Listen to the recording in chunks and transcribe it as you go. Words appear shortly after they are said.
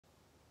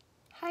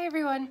Hi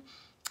everyone,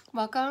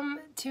 welcome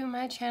to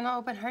my channel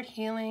Open Heart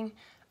Healing,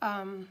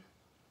 and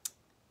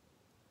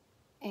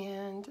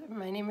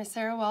my name is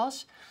Sarah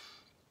Walsh.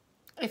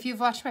 If you've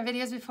watched my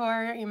videos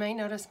before, you might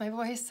notice my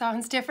voice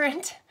sounds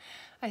different.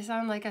 I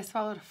sound like I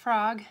swallowed a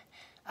frog.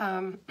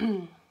 It's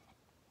been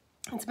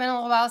a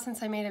little while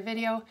since I made a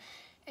video,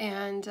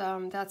 and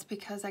that's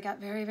because I got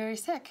very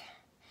sick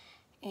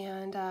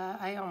and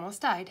I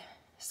almost died.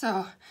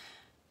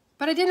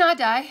 But I did not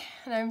die,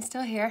 and I'm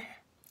still here,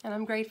 and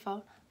I'm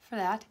grateful for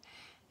that.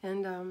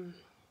 And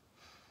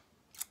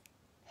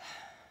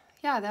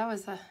yeah, that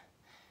was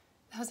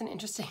an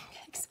interesting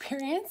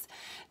experience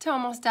to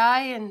almost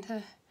die and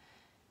to,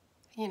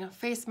 you know,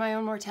 face my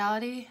own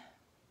mortality.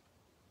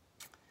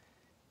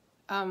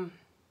 Yeah,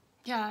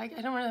 I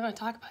don't really want to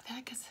talk about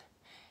that because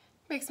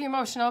it makes me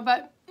emotional,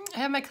 but I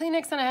have my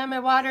Kleenex and I have my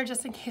water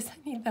just in case I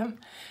need them.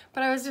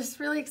 But I was just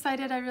really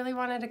excited. I really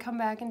wanted to come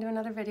back and do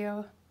another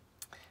video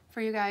for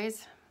you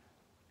guys.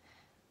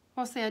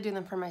 Mostly I do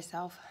them for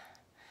myself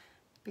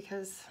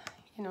because,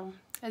 you know,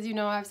 as you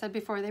know, I've said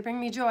before, they bring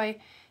me joy.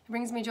 It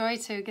brings me joy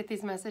to get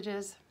these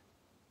messages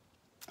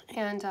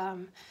and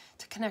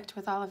to connect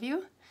with all of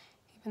you,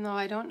 even though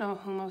I don't know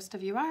who most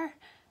of you are.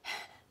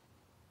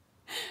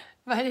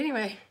 But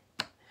anyway,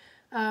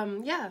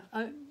 yeah,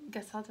 I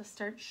guess I'll just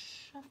start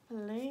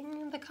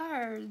shuffling the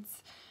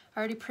cards.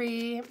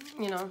 Already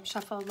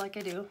shuffled like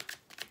I do.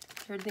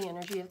 Cleared the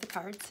energy of the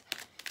cards.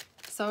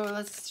 So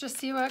let's just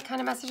see what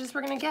kind of messages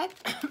we're gonna get.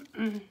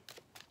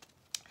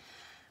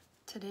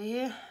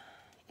 Today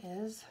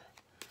is,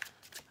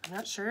 I'm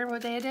not sure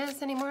what day it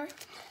is anymore.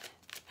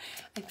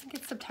 I think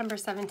it's September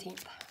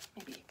 17th,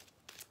 maybe.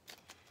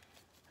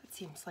 It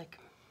seems like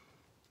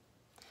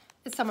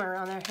it's somewhere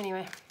around there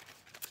anyway.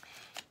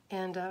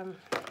 And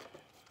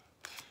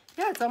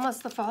yeah, it's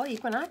almost the fall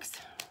equinox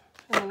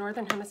in the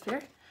northern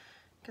hemisphere.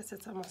 I guess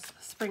it's almost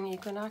the spring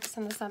equinox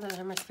in the southern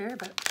hemisphere,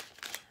 but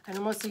I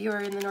know most of you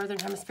are in the northern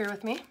hemisphere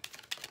with me.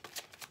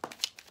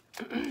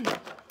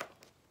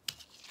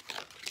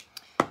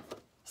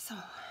 So,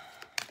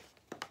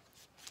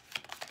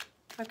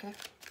 okay.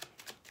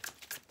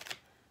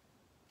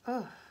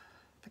 Oh,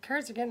 the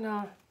cards are getting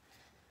all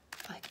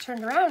like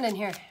turned around in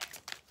here.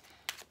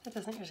 That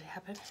doesn't usually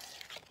happen.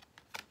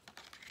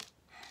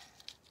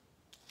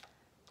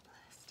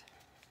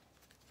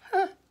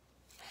 Huh.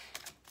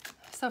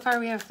 So far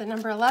we have the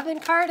number 11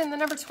 card and the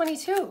number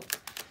 22.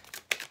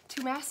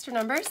 Two master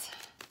numbers.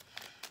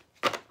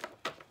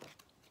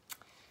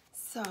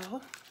 So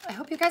I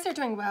hope you guys are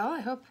doing well. I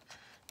hope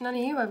none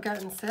of you have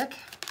gotten sick.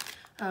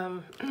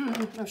 I'm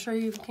sure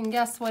you can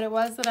guess what it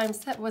was that I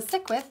was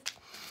sick with.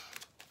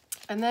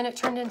 And then it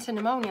turned into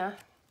pneumonia,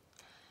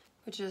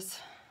 which is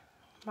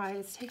why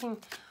it's taking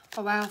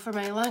a while for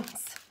my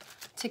lungs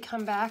to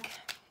come back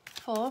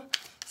full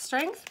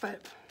strength,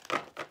 but I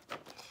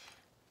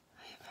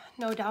have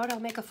no doubt I'll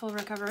make a full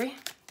recovery.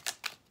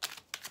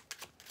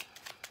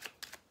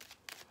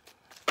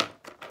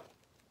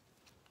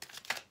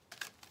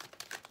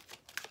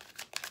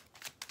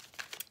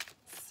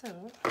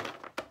 So,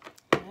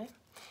 okay.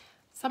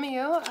 Some of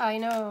you I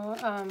know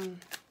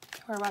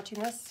who are watching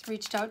this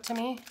reached out to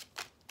me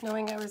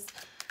knowing I was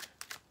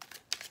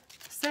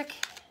sick,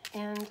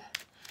 and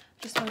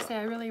I just want to say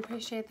I really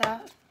appreciate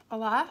that a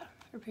lot.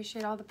 I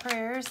appreciate all the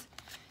prayers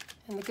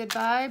and the good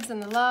vibes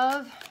and the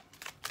love,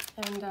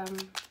 and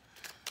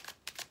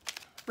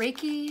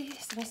Reiki.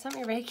 Somebody sent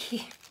me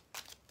Reiki.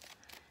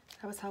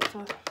 That was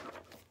helpful.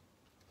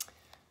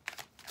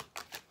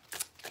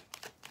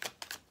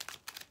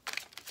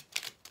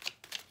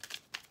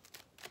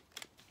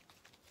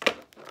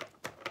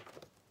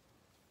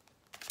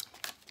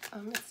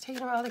 It's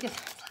taking a while to get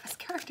this last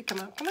card to come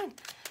out. Come on.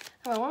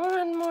 I want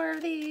one more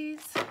of these.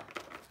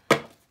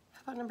 How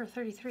about number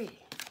 33?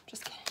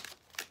 Just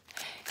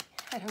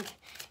kidding.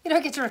 You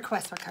don't get to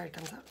request what card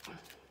comes up.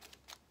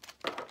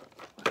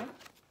 Well, I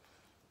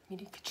mean,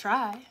 you could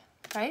try,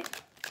 right?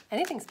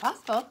 Anything's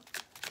possible.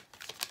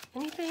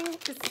 Anything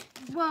is,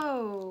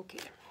 whoa, okay.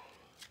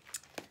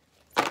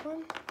 This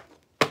one?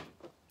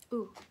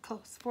 Ooh,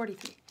 close,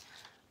 43.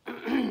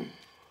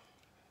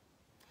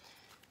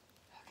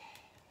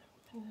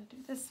 I'm going to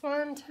do this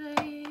one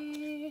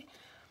today.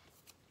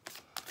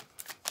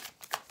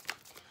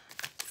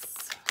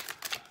 So.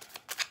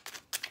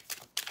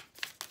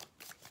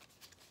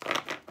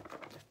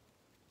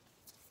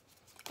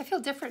 I feel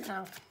different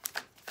now.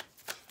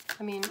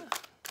 I mean,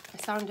 I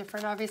sound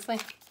different, obviously.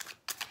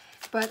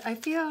 But I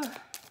feel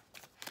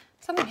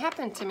something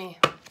happened to me.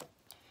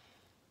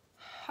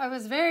 I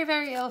was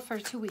very ill for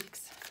 2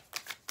 weeks.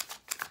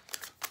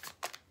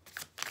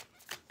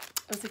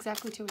 It was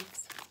exactly 2 weeks.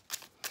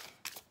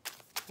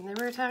 And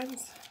there were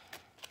times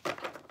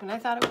when I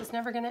thought it was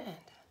never going to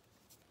end.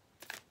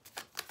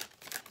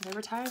 And there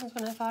were times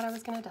when I thought I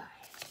was going to die.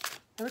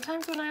 There were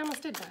times when I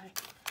almost did die.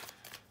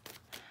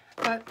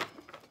 But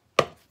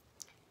I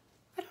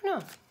don't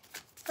know.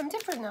 I'm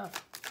different now.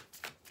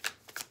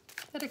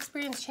 That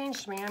experience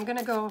changed me. I'm going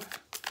to go,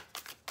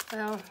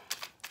 well,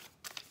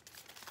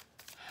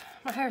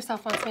 my higher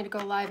self wants me to go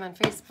live on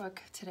Facebook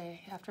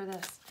today after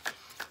this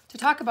to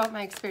talk about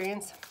my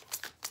experience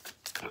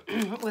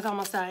with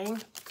almost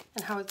dying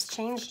and how it's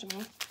changed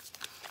me.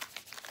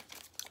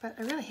 But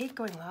I really hate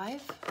going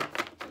live.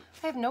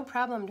 I have no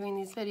problem doing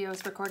these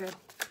videos recorded.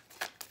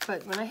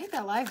 But when I hit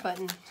that live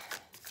button,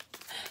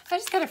 I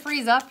just kind of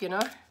freeze up, you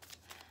know?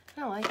 I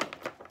don't like it.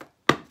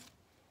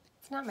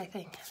 It's not my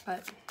thing,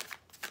 but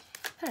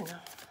I don't know.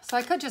 So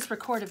I could just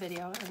record a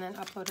video and then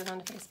upload it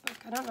onto Facebook.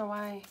 I don't know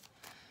why.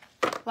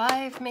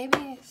 Live,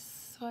 maybe,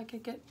 so I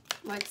could get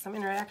like some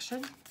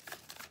interaction.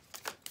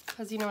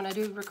 Because, you know, when I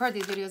do record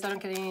these videos, I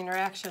don't get any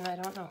interaction. I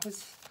don't know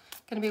who's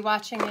going to be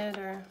watching it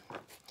or,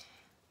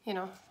 you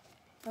know,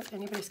 what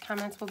anybody's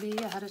comments will be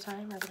ahead of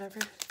time or whatever.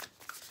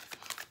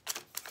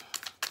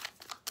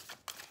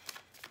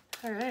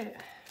 All right.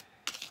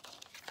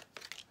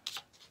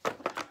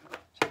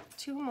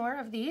 2 more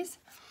of these.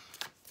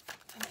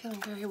 I'm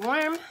feeling very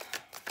warm.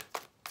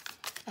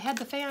 I had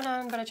the fan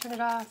on, but I turned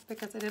it off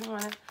because I didn't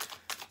want it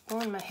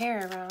blowing my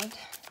hair around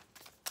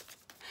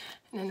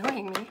and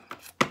annoying me.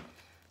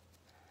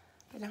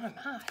 But now I'm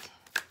hot.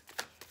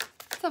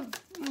 So,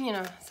 you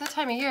know, it's that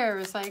time of year. It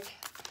was like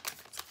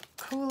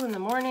cool in the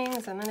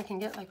mornings, and then it can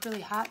get like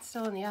really hot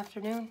still in the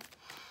afternoon.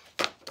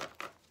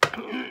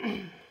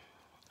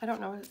 I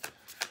don't know.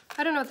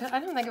 I don't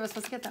think it was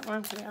supposed to get that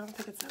warm today. I don't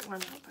think it's that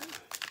warm out, but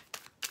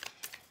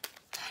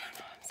I don't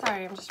know. I'm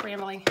sorry, I'm just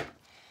rambling.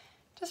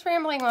 Just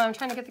rambling while I'm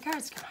trying to get the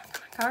cards. Come on,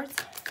 cards.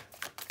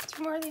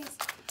 2 more of these.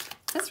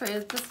 This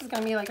is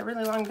going to be like a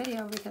really long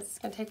video because it's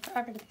going to take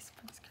forever for these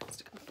cards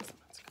to come out.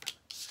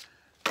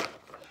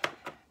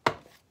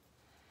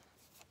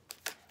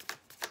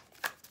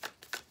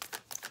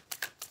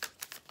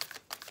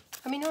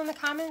 Let me know in the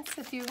comments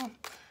if you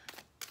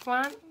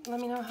want. Let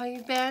me know how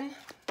you've been.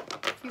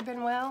 If you've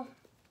been well.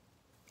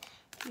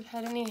 If you've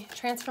had any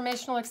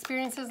transformational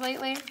experiences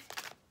lately.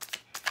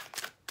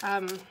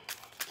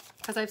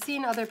 Because I've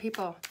seen other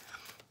people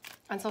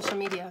on social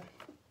media.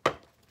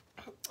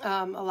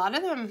 A lot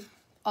of them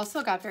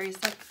also got very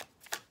sick.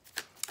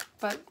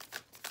 But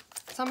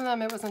some of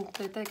them, it wasn't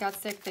that they got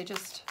sick. They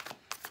just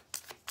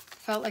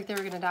felt like they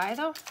were going to die,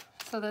 though.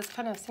 So this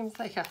kind of seems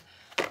like a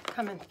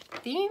common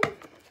theme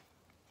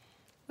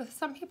with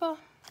some people.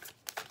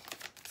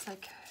 It's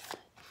like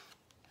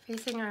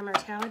facing our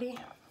mortality.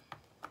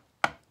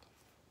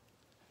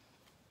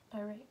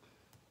 All right.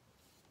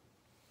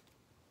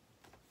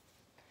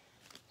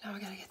 Now we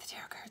gotta get the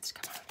tarot cards.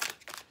 Come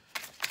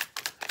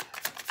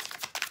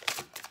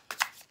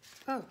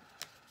on. Oh,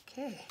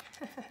 okay.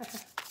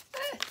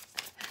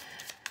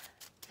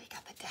 We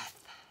got the death.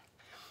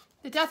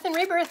 The death and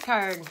rebirth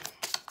card.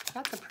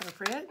 That's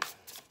appropriate.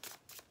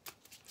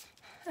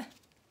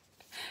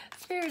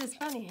 Spirit is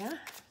funny, huh?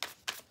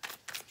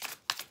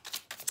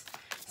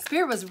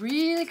 Spirit was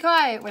really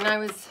quiet when I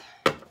was,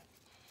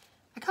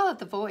 I call it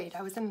the void.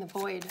 I was in the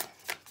void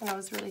when I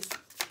was really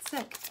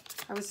sick.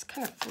 I was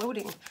kind of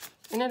floating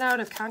in and out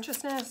of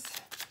consciousness.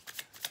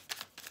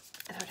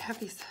 And I would have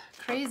these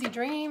crazy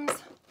dreams,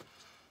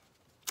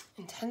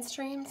 intense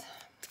dreams.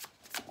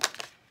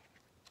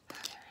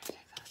 Okay,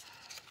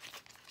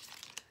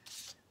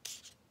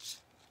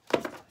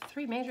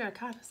 3 major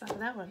arcana out of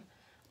that one.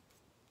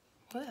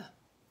 Wow.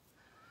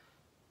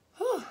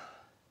 Whew.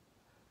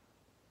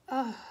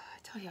 Oh, I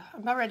tell you,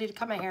 I'm about ready to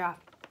cut my hair off.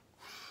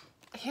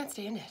 I can't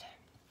stand it.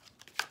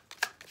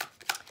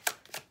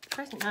 It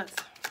drives me nuts.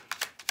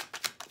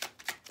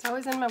 It's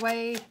always in my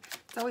way.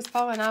 It's always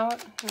falling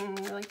out.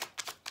 And like,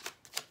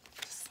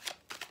 just,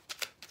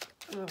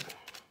 ugh.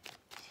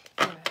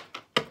 Anyway.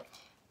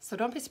 So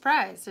don't be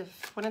surprised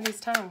if one of these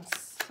times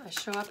I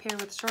show up here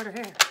with shorter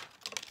hair.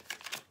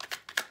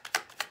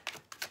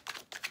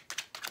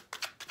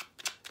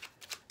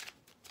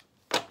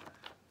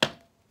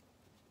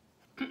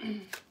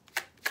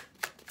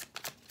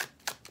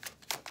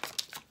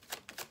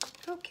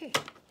 Okay.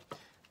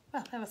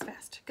 Well, that was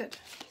fast. Good.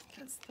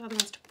 Because the other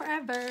ones took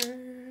forever.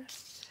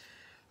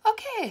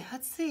 Okay,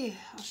 let's see.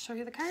 I'll show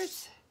you the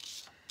cards.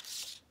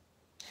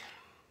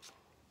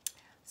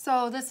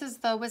 So this is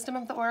the Wisdom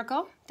of the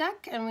Oracle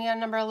deck, and we are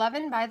number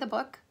 11 by the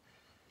book.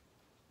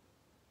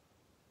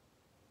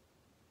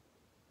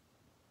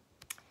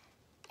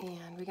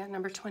 And we got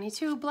number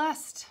 22,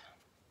 Blessed.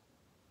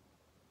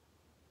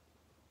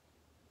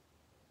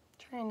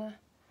 Trying to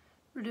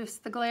reduce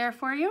the glare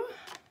for you.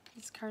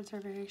 These cards are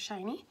very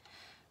shiny,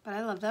 but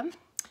I love them.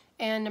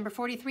 And number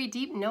 43,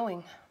 Deep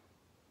Knowing.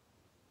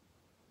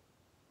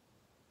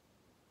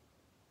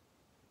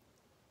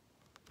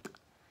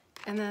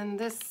 And then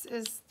this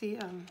is the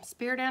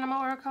Spirit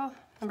Animal Oracle,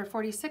 number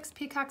 46,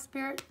 Peacock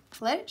Spirit,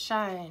 Let It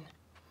Shine.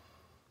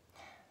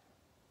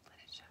 Let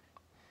it shine.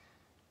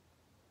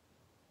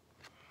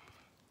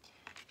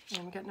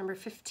 And we got number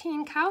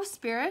 15, Cow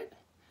Spirit,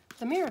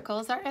 The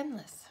Miracles Are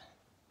Endless.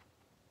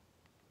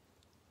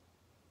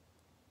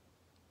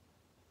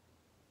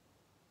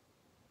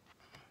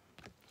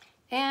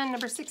 And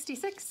number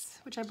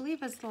 66, which I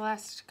believe is the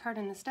last card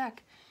in this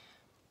deck,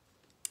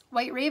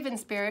 White Raven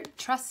Spirit,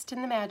 Trust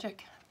in the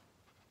Magic.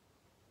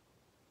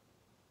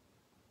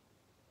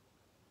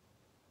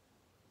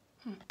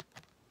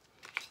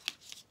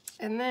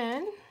 And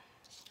then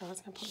I was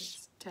going to put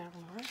this down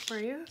more for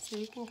you so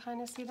you can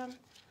kind of see them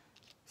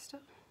still,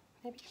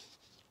 maybe.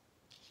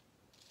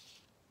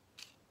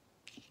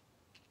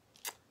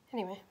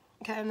 Anyway,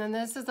 okay, and then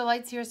this is the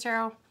Light Seers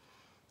Tarot,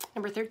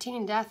 number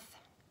 13, Death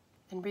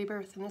and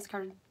Rebirth. In this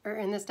card, or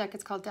in this deck,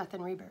 it's called Death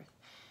and Rebirth.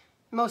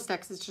 Most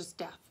decks, it's just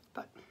death,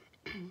 but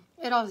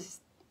it always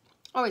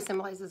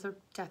symbolizes a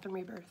death and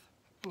rebirth.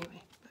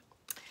 Anyway,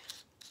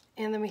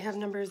 and then we have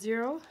number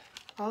 0.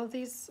 All of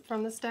these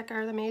from this deck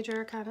are the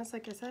major arcanas,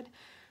 like I said.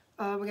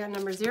 We got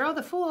number 0,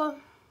 the Fool.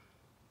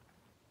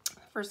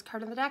 First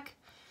card of the deck,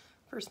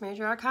 first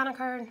major arcana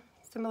card,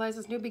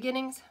 symbolizes new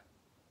beginnings.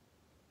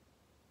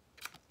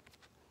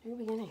 New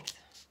beginnings.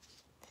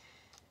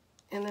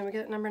 And then we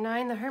got number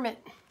 9, the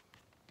Hermit.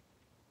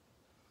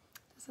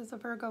 This is a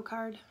Virgo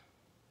card.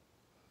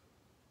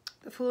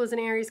 The Fool is an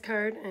Aries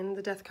card, and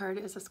the Death card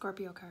is a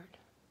Scorpio card.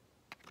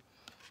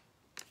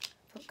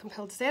 Felt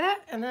compelled to say that.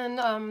 And then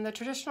the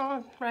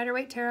traditional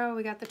Rider-Waite Tarot,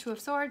 we got the Two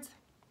of Swords.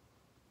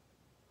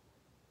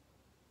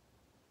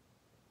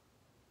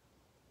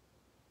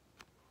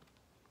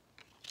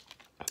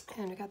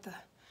 And we got the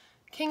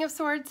King of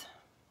Swords.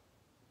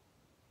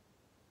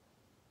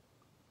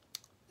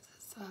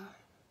 This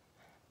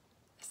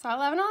is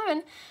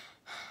 1111.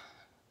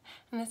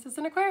 And this is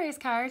an Aquarius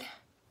card.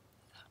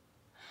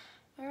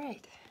 All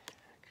right.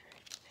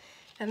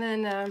 And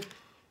then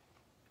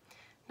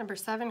number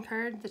 7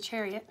 card, the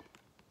Chariot.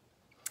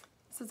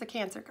 This is a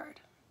Cancer card.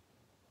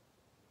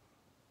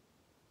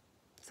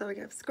 So we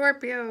have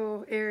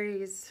Scorpio,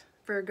 Aries,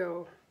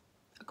 Virgo,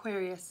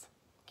 Aquarius,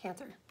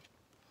 Cancer.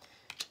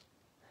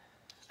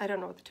 I don't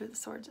know what the Two of the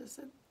Swords is.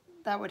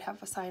 That would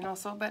have a sign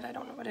also, but I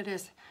don't know what it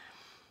is.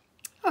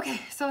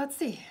 Okay, so let's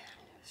see.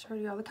 Show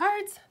you all the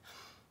cards.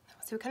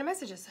 Let's see what kind of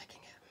messages I can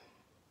get.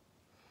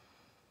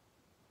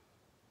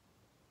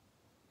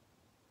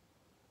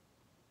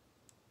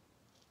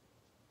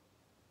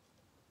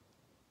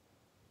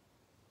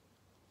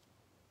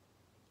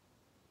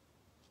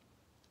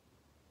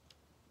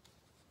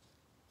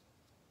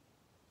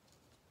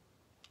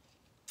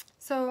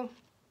 So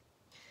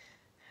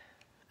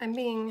I'm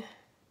being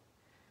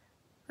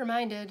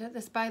reminded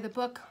this by the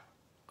book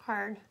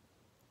card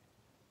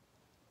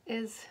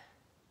is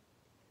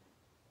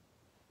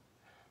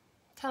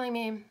telling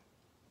me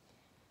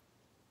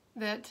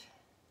that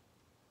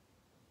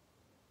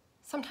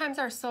sometimes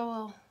our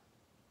soul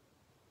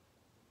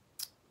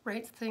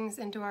writes things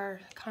into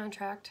our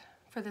contract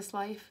for this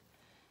life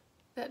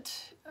that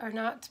are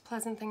not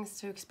pleasant things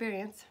to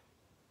experience,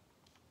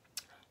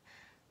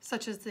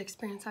 such as the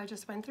experience I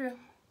just went through.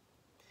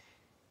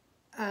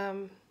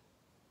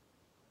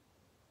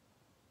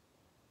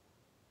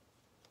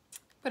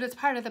 But it's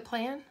part of the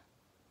plan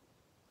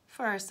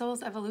for our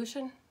soul's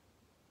evolution.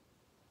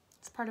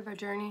 It's part of our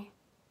journey.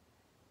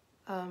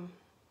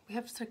 We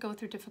have to go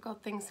through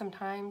difficult things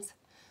sometimes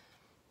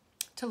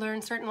to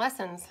learn certain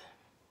lessons.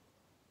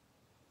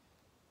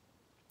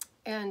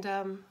 And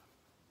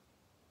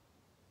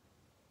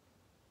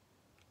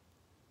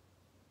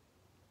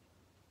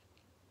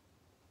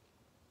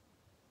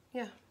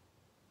yeah.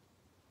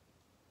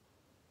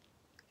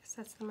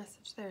 That's the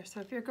message there. So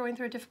if you're going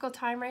through a difficult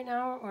time right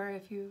now, or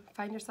if you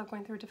find yourself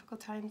going through a difficult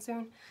time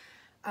soon,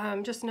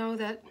 just know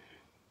that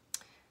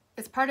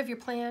it's part of your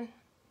plan,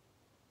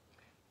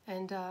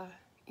 and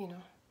you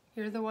know,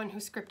 you're the one who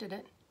scripted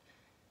it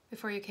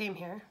before you came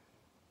here,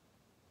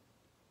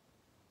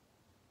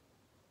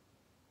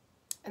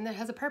 and that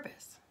has a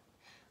purpose.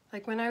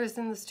 Like when I was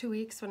in this 2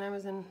 weeks, when I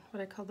was in what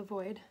I call the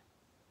void,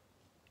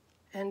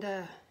 and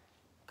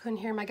couldn't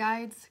hear my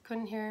guides,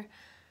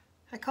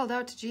 I called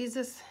out to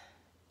Jesus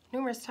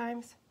numerous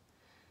times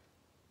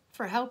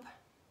for help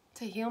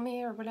to heal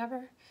me or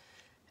whatever,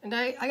 and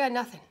I got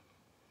nothing.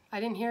 I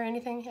didn't hear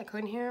anything. I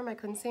couldn't hear him. I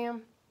couldn't see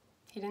him.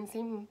 He didn't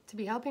seem to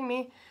be helping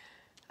me.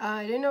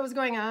 I didn't know what was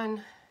going on.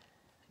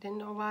 I didn't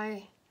know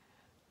why.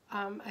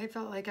 I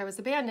felt like I was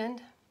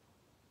abandoned,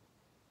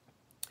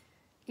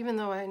 even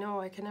though I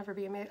know I can never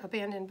be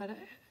abandoned. But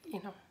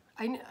you know,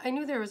 I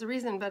knew there was a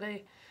reason, but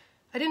I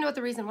didn't know what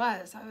the reason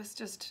was. I was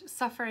just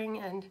suffering,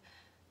 and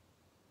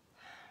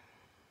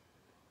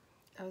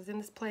I was in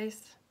this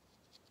place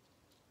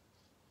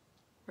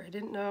where I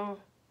didn't know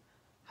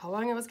how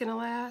long it was going to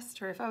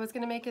last or if I was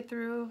going to make it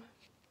through.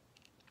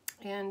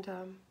 And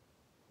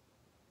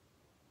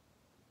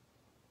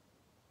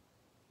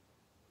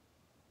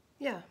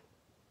yeah,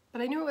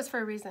 but I knew it was for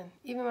a reason,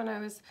 even when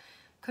I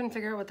couldn't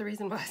figure out what the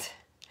reason was.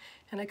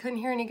 And I couldn't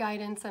hear any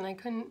guidance, and I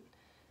couldn't,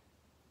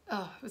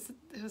 it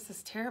was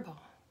this terrible.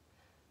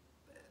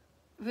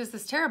 It was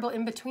this terrible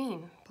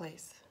in-between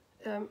place.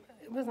 It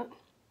wasn't,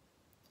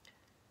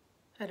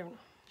 I don't know.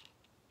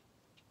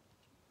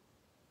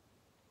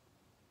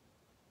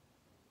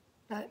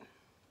 But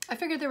I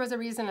figured there was a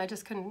reason, I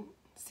just couldn't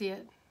see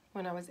it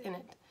when I was in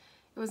it.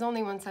 It was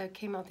only once I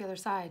came out the other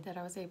side that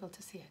I was able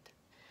to see it.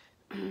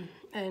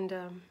 And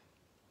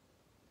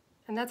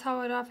that's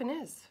how it often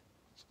is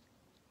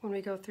when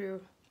we go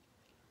through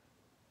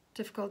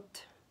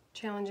difficult,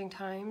 challenging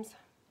times.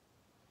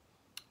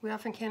 We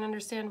often can't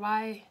understand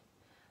why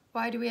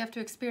why do we have to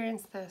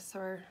experience this,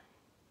 or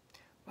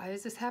why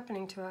is this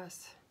happening to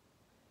us?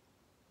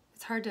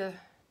 It's hard to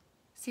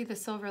see the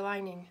silver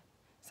lining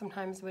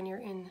sometimes when you're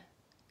in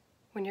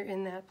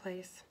that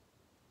place.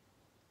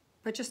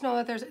 But just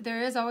know that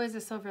there is always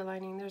a silver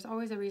lining. There's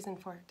always a reason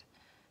for it.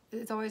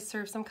 It's always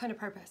serves some kind of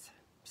purpose.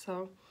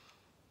 So,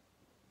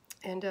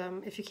 and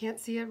if you can't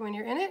see it when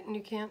you're in it, and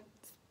you can't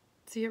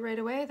see it right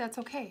away, that's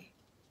okay.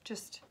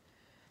 Just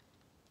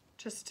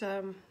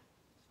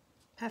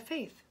have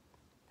faith.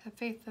 Have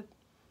faith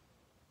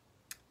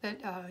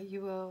that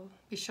you will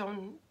be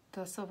shown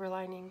the silver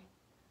lining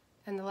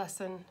and the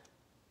lesson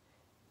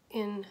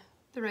in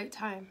the right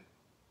time.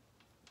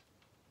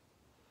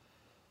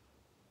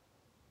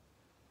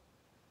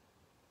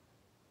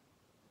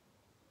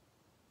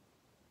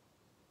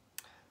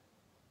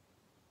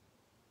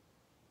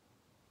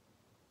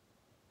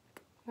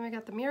 Then we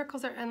got the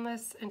miracles are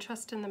endless and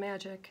trust in the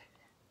magic.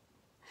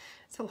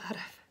 It's a lot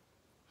of,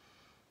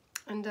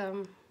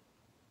 and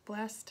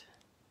blessed.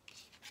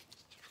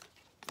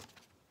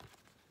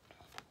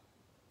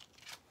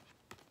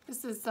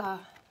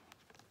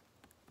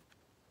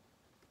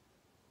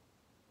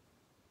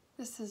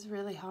 This is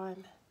really how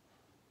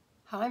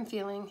I'm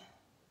feeling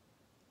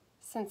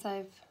since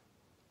I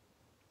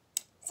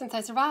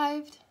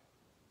survived,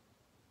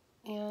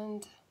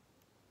 and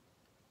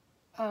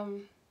I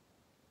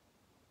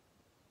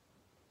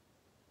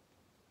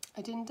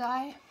didn't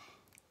die.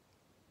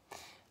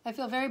 I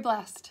feel very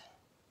blessed.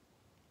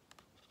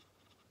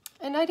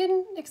 And I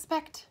didn't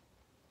expect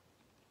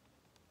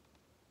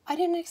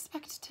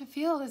to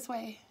feel this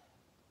way.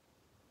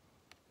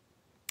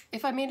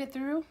 If I made it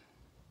through,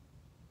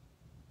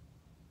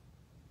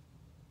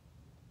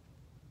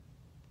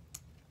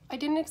 I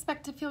didn't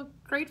expect to feel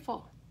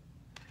grateful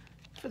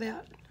for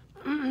that,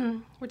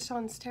 which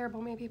sounds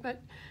terrible maybe,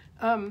 but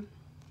I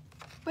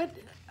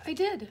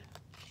did.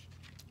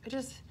 I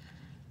just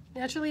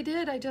naturally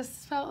did. I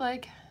just felt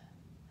like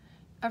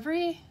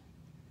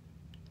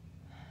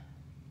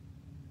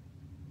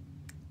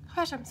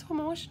gosh, I'm so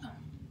emotional.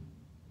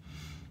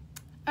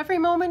 Every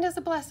moment is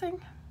a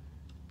blessing.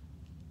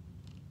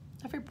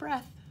 Every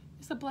breath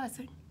is a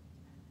blessing.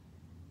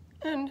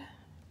 And,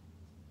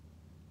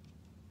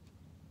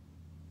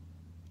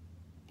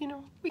 you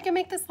know, we can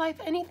make this life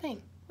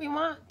anything we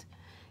want.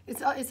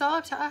 It's all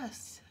up to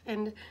us.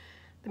 And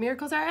the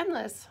miracles are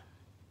endless.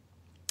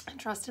 And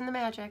trust in the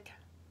magic.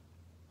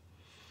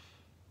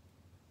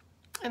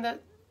 And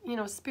that, you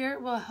know,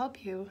 Spirit will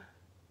help you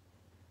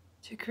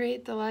to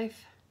create the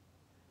life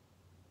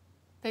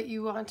that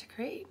you want to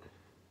create.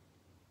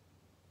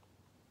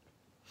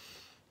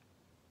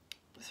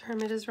 This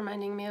hermit is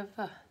reminding me of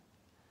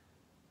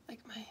like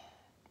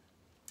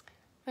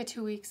my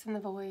 2 weeks in the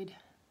void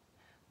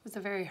was a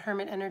very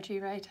hermit energy,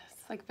 right?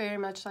 It's like very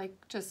much like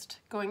just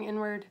going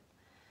inward.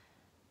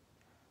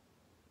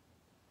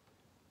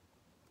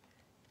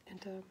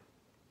 And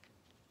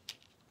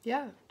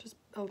yeah, just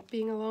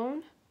being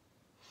alone.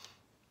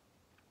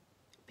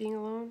 Being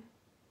alone.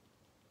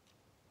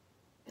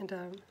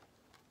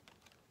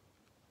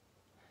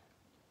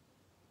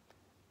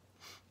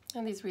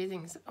 And these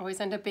readings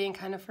always end up being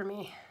kind of for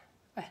me.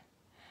 But,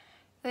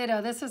 you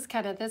know, this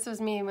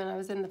was me when I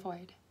was in the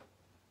void.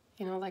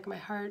 You know, like my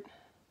heart,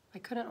 I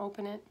couldn't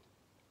open it.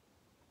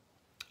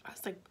 I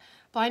was like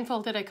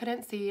blindfolded, I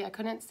couldn't see, I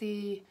couldn't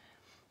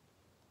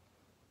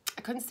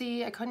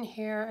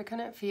hear, I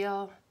couldn't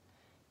feel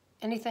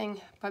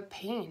anything but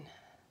pain.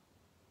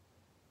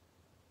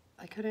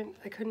 I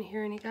couldn't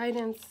hear any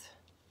guidance.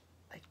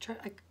 I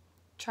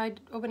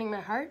tried opening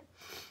my heart,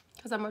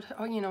 because I'm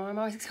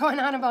always going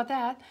on about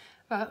that,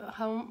 about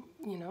how,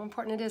 you know,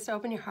 important it is to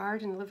open your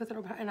heart and live with it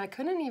open heart. And I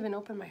couldn't even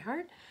open my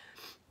heart.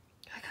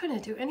 I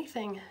couldn't do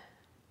anything.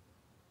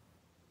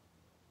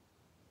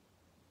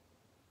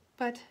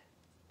 But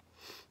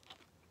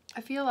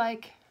I feel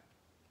like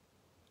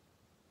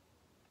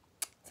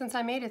since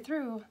I made it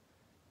through,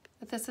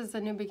 that this is a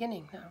new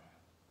beginning now.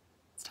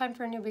 It's time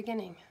for a new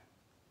beginning.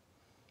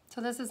 So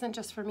this isn't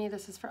just for me,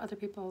 this is for other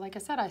people. Like I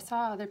said, I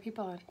saw other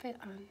people on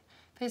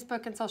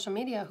Facebook and social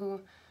media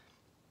who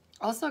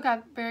also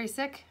got very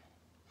sick,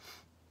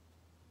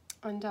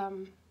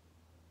 and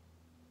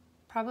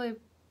probably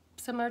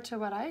similar to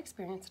what I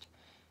experienced.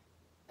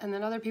 And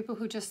then other people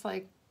who just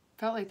like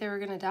felt like they were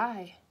gonna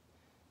die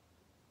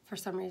for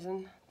some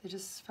reason. They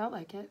just felt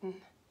like it.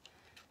 And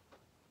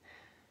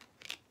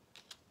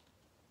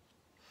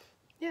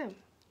yeah,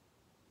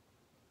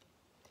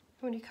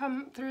 when you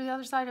come through the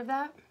other side of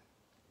that,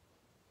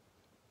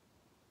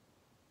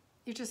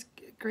 you're just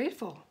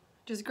grateful.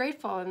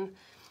 And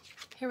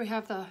here we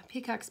have the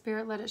peacock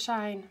spirit, let it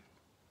shine.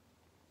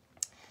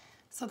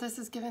 So this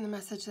is giving the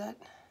message that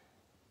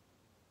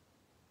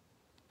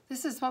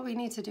this is what we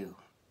need to do.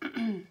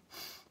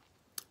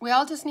 We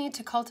all just need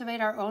to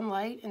cultivate our own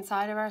light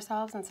inside of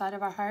ourselves, inside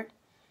of our heart,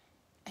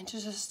 and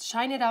to just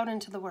shine it out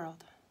into the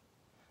world.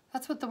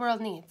 That's what the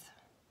world needs.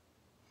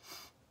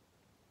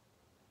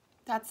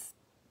 That's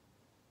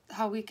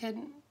how we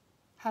can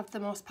have the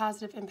most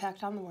positive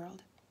impact on the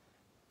world,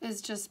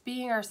 is just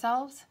being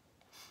ourselves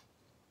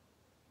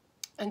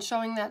and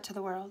showing that to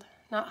the world,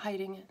 not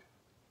hiding it,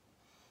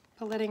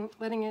 but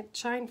letting it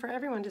shine for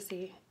everyone to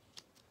see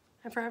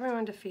and for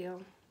everyone to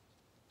feel.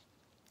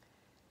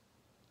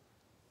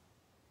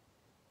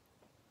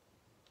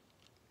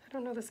 I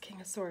don't know this King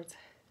of Swords.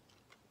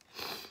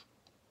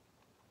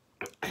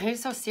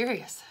 He's so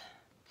serious,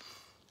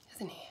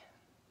 isn't he?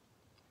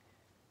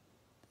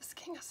 This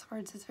King of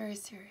Swords is very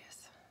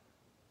serious.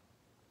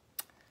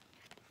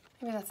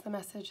 Maybe that's the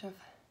message of,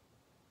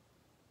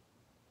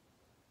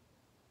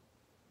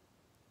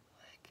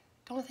 like,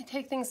 don't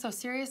take things so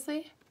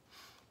seriously.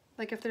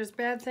 Like if there's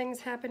bad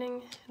things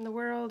happening in the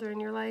world or in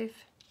your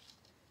life,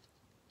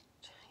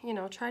 you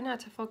know, try not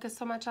to focus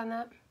so much on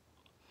that.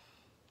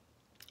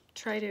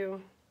 Try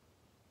to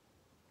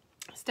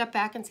step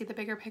back and see the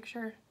bigger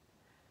picture.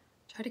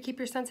 Try to keep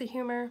your sense of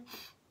humor.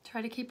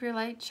 Try to keep your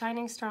light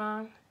shining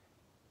strong.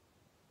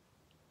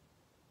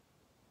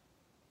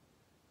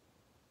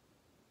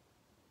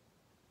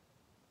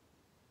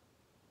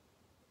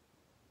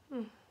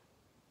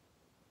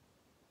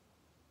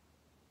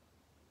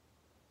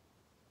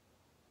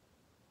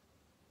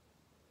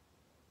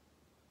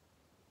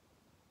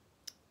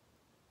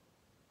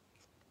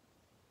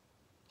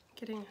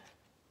 Getting,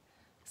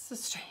 this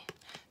is a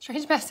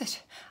strange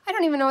message. I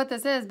don't even know what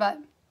this is, but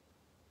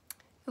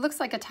it looks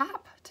like a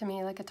top to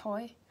me, like a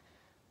toy,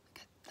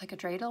 like a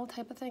dreidel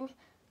type of thing.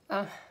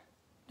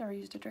 Never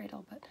used a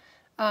dreidel,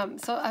 but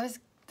so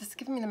this is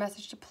giving me the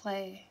message to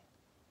play.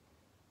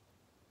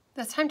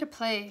 It's time to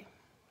play.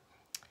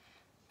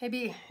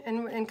 Maybe,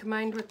 and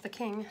combined with the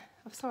King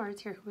of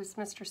Swords here, who is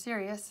Mr.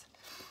 Serious.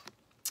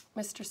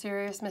 Mr.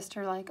 Serious,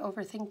 Mr. like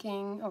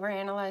overthinking,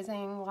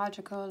 overanalyzing,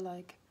 logical,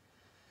 like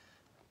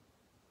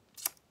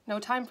no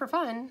time for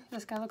fun.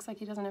 This guy looks like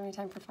he doesn't have any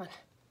time for fun.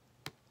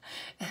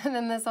 And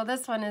then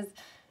this one is,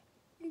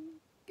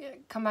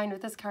 combined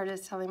with this card,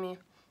 is telling me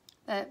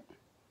that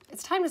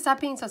it's time to stop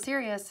being so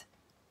serious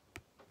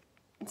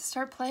and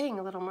start playing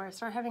a little more,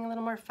 start having a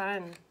little more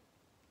fun.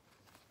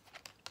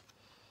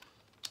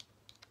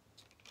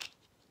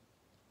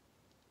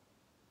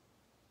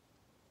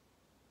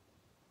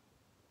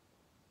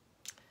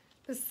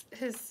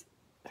 His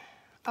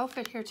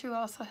outfit here too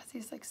also has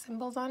these like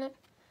symbols on it,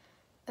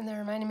 and they're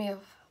reminding me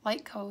of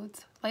light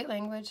codes, light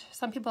language.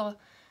 Some people,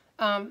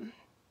 some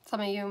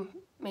of you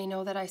may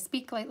know that I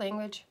speak light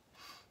language.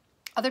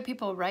 Other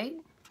people write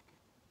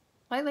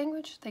light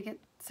language. They get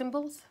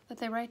symbols that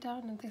they write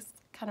down, and this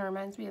kind of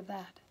reminds me of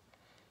that.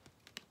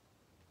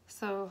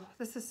 So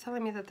this is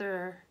telling me that there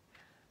are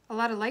a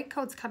lot of light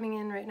codes coming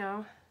in right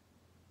now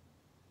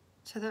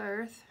to the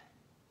earth,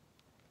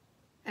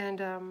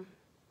 and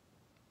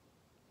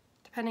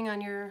depending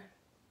on your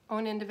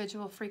own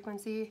individual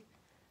frequency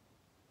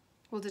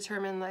will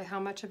determine like how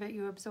much of it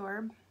you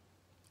absorb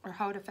or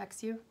how it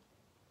affects you.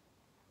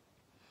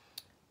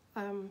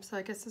 So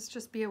I guess let's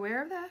just be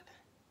aware of that.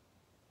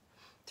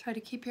 Try to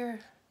keep your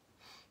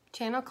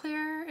channel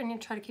clear, and you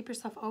try to keep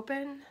yourself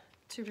open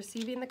to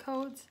receiving the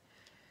codes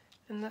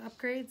and the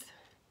upgrades.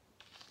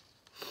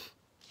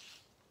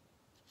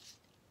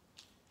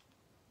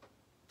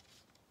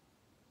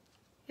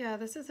 Yeah,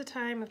 this is a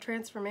time of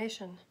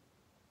transformation.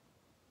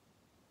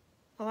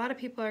 A lot of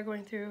people are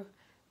going through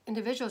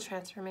individual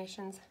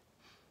transformations,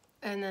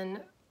 and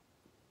then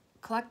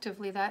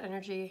collectively that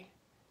energy,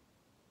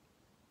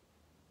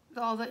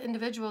 all the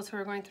individuals who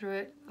are going through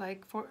it,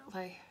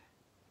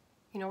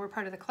 you know, we're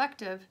part of the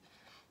collective,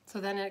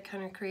 so then it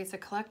kind of creates a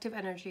collective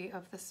energy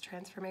of this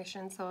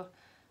transformation. So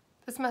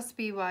this must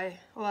be why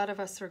a lot of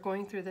us are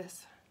going through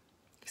this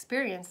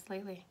experience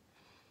lately.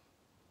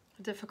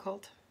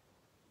 Difficult.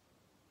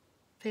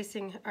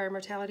 Facing our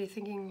mortality,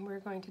 thinking we're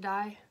going to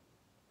die.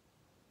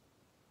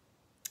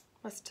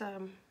 Must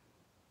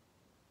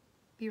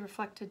be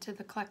reflected to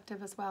the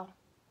collective as well.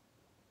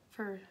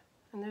 And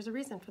there's a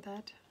reason for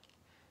that,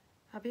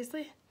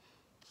 obviously.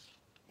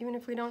 Even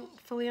if we don't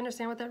fully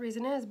understand what that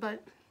reason is,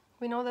 but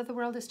we know that the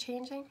world is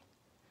changing,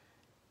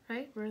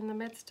 right? We're in the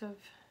midst of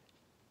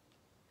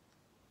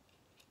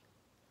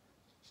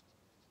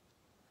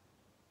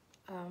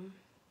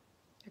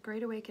a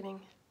great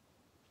awakening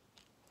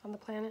on the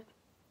planet.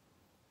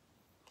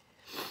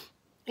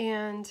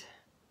 And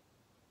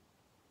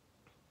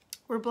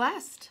we're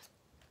blessed.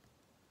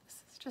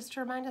 This is just to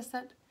remind us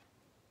that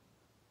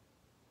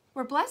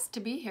we're blessed to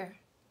be here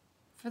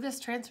for this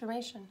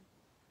transformation.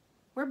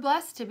 We're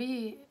blessed to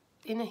be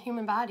in a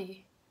human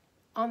body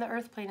on the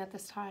earth plane at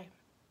this time.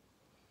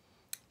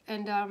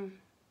 And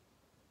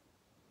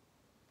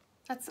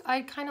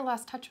I kind of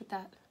lost touch with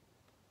that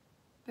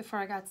before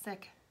I got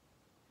sick.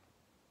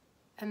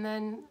 And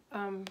then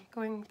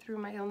going through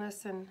my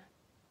illness and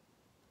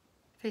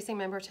facing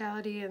my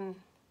mortality and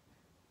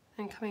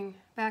coming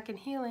back and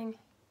healing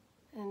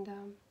and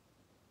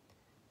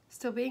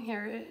still being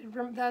here,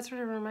 that's what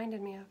it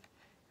reminded me of.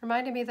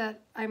 Reminded me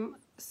that I'm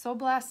so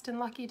blessed and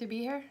lucky to be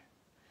here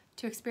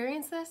to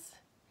experience this,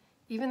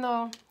 even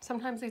though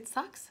sometimes it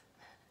sucks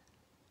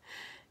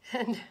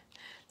and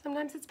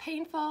sometimes it's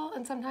painful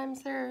and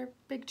sometimes there are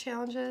big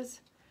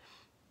challenges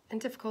and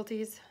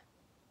difficulties.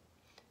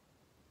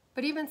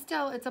 But even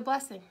still, it's a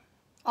blessing.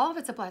 All of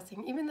it's a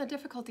blessing. Even the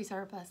difficulties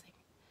are a blessing.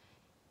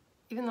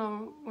 Even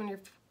though when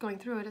you're going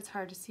through it, it's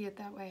hard to see it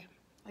that way.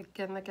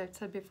 Again, like I've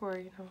said before,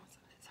 you know,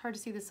 it's hard to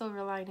see the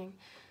silver lining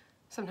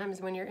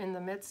sometimes when you're in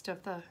the midst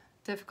of the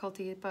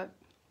difficulty, but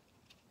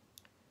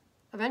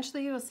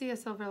eventually you will see a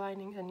silver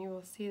lining and you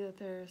will see that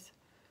there's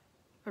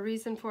a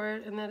reason for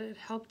it and that it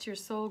helped your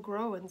soul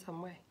grow in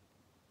some way.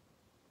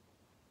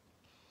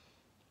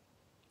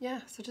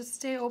 Yeah, so just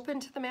stay open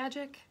to the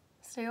magic,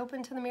 stay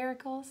open to the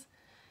miracles.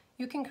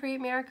 You can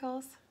create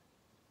miracles.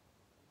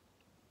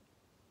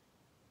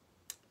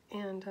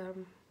 And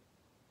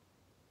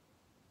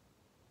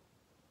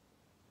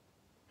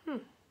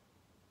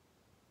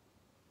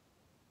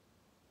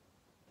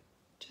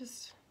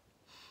just,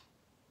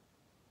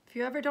 if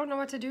you ever don't know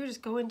what to do,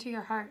 just go into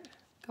your heart.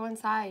 Go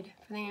inside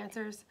for the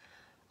answers.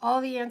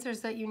 All the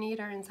answers that you need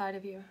are inside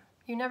of you.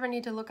 You never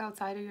need to look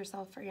outside of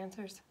yourself for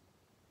answers.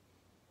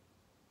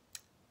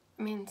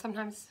 I mean,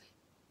 sometimes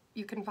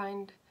you can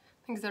find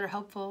things that are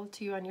helpful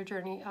to you on your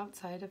journey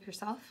outside of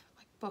yourself,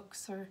 like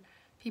books or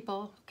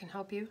people who can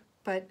help you.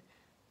 But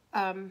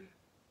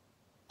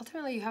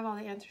ultimately, you have all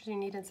the answers you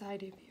need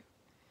inside of you.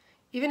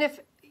 Even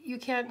if you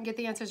can't get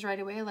the answers right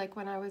away, like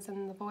when I was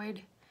in the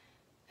void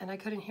and I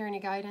couldn't hear any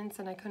guidance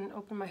and I couldn't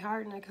open my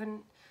heart and I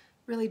couldn't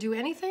really do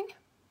anything,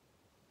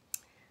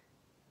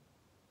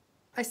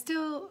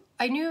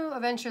 I knew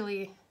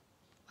eventually,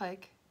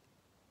 like,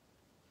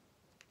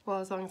 well,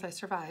 as long as I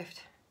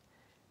survived,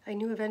 I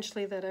knew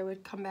eventually that I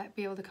would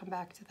be able to come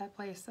back to that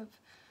place of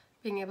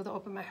being able to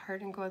open my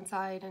heart and go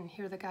inside and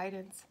hear the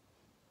guidance.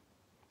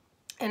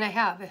 And I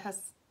have. It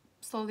has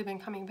slowly been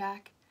coming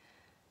back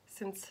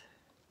since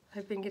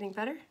I've been getting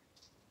better.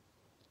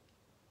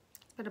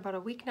 It's been about a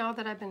week now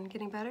that I've been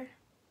getting better.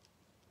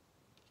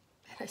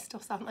 And I still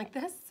sound like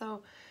this,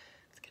 so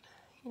it's gonna,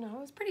 you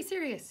know, it's pretty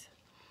serious.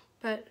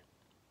 But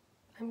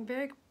I'm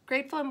very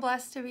grateful and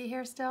blessed to be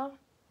here still.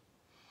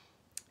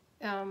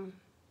 And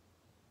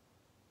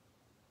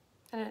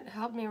it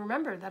helped me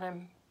remember that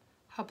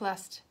how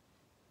blessed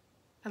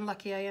and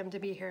lucky I am to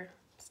be here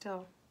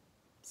still.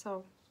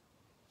 So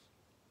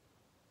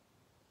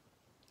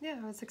yeah,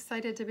 I was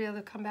excited to be able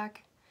to come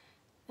back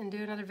and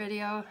do another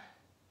video. I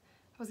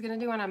was gonna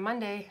do one on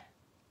Monday,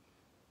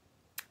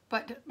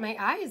 but my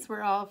eyes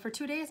were for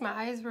 2 days, my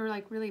eyes were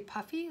like really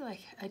puffy,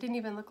 like I didn't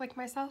even look like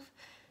myself.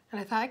 And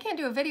I thought, I can't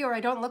do a video where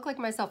I don't look like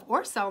myself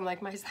or sound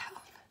like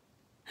myself.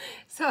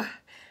 So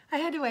I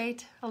had to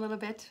wait a little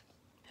bit,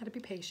 had to be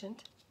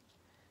patient,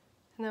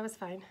 and that was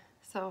fine.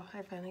 So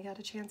I finally got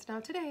a chance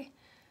now today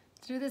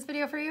to do this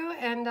video for you,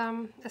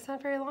 and it's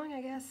not very long,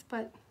 I guess,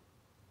 but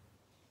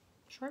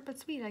short but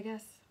sweet, I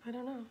guess. I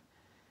don't know.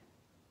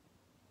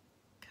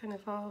 Kind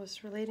of all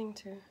was relating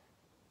to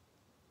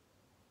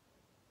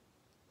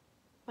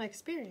my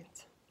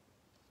experience.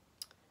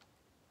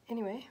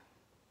 Anyway.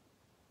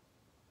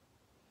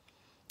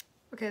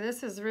 Okay,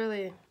 this is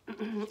really,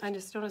 I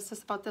just noticed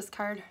this about this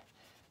card.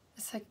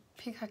 This like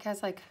peacock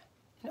has like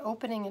an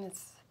opening in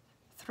its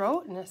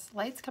throat and this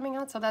light's coming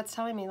out, so that's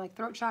telling me like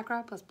throat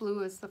chakra plus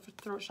blue is the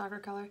throat chakra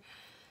color.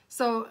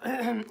 So,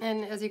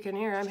 and as you can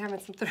hear, I'm having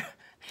some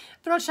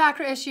throat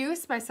chakra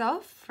issues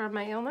myself from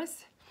my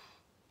illness.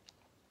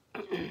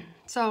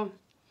 So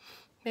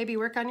maybe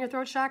work on your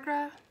throat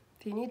chakra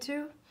if you need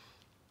to.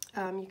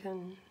 You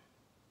can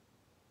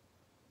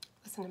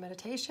listen to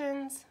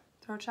meditations,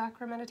 throat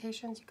chakra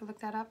meditations. You can look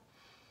that up.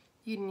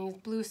 You can use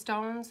blue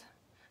stones,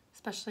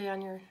 especially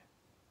on your,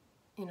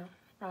 you know,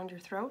 around your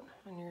throat,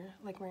 on your,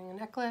 like wearing a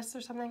necklace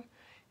or something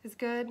is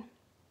good.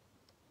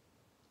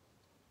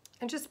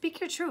 And just speak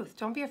your truth.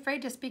 Don't be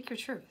afraid to speak your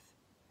truth.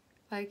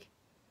 Like,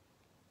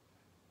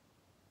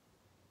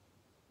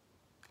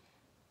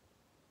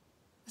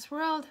 this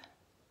world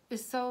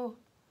is so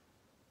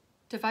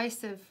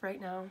divisive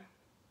right now.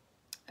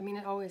 I mean,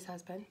 it always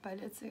has been, but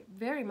it's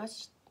very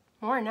much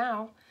more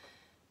now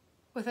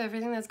with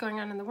everything that's going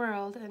on in the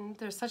world. And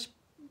there's such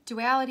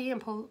duality and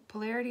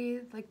polarity,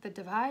 like the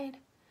divide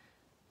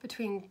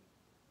between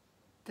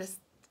this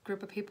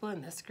group of people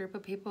and this group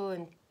of people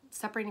and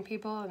separating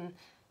people.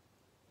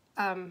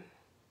 And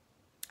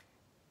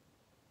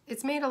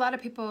it's made a lot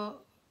of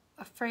people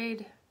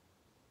afraid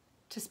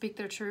to speak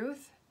their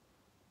truth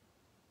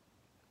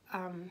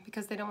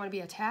because they don't want to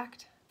be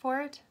attacked for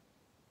it.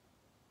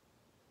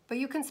 But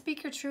you can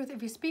speak your truth.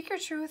 If you speak your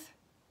truth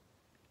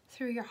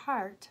through your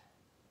heart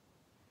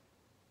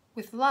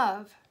with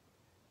love,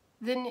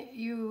 then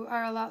you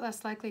are a lot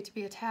less likely to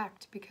be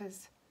attacked,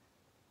 because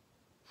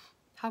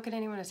how can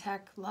anyone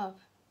attack love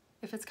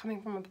if it's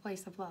coming from a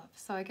place of love?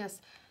 So I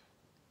guess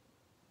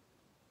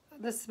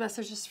this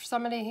message is for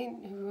somebody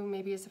who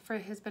maybe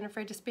has been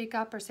afraid to speak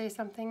up or say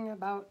something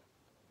about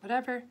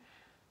whatever.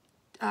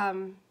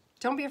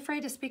 Don't be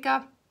afraid to speak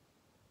up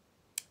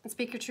and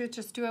speak your truth.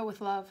 Just do it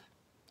with love.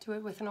 Do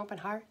it with an open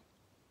heart.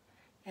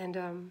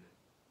 And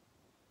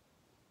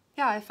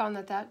yeah, I found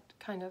that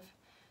kind of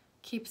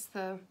keeps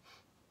the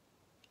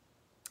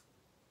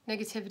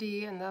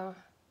negativity and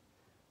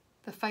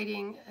the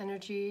fighting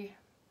energy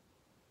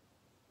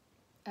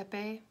at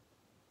bay.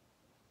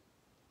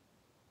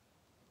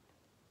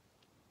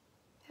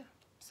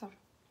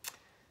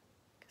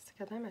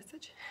 Got my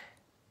message.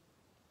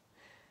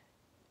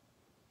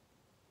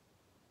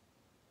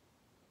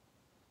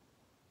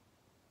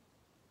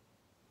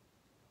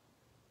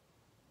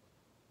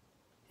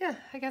 Yeah,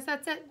 I guess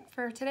that's it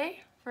for today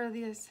for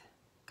these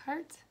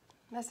cards,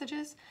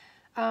 messages.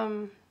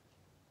 Thank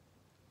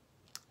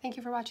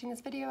you for watching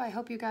this video. I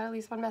hope you got at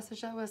least one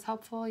message that was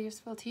helpful,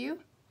 useful to you.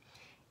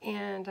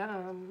 And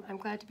I'm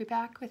glad to be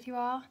back with you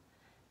all,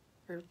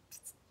 or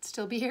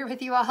still be here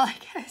with you all, I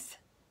guess.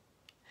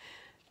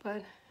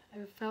 But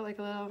I felt like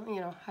a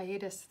little,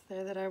 hiatus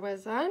there that I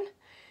was on,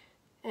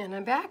 and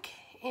I'm back.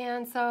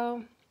 And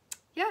so,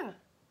 yeah,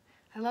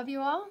 I love you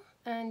all,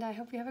 and I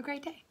hope you have a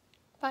great day.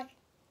 Bye.